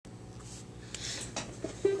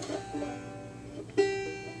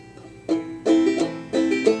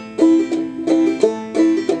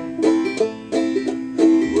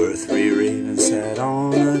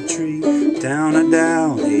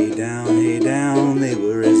down, they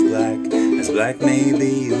were as black may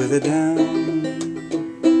be with a down.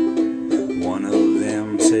 One of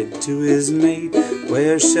them said to his mate,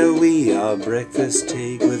 where shall we our breakfast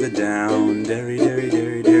take? With a down, derry, derry,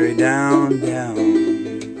 derry, derry, down, down.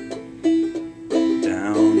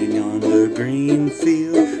 Down in yonder green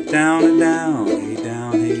field, down and down, hey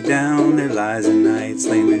down, hey down, there lies a knight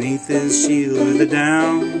slain beneath his shield. With a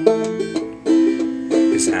down,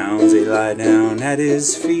 his hounds they lie down at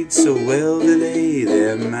his feet, so well do they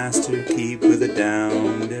their master keep. With a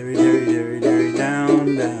down, derry, derry, derry, derry,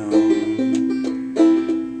 down, down.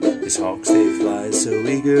 His hawks they fly so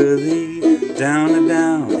eagerly, down and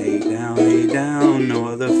down, hey down, hey down. No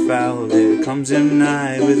other fowl there comes him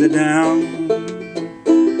nigh. With a down,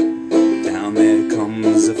 down there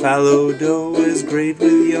comes a fallow doe, as great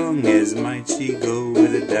with young as might she go.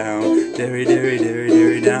 With a down, derry, derry, derry,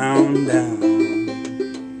 derry, down, down.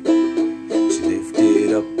 She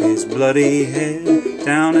lifted up his bloody head,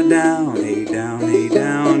 down and down, hey down, hey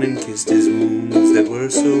down, and kissed his wounds that were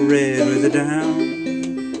so red. With a down,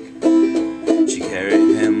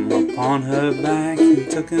 carried him upon her back and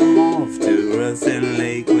took him off to a thin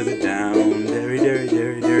lake. With a down, derry, derry,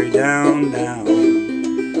 derry, derry, down, down.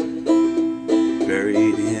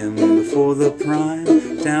 Buried him before the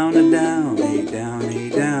prime, down and down, hey down, hey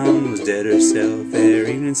down. Was dead herself ere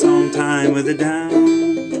evening song time. With a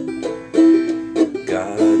down,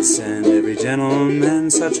 God send every gentleman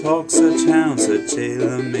such hawks, such hounds, such a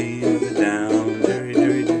leman. With a down.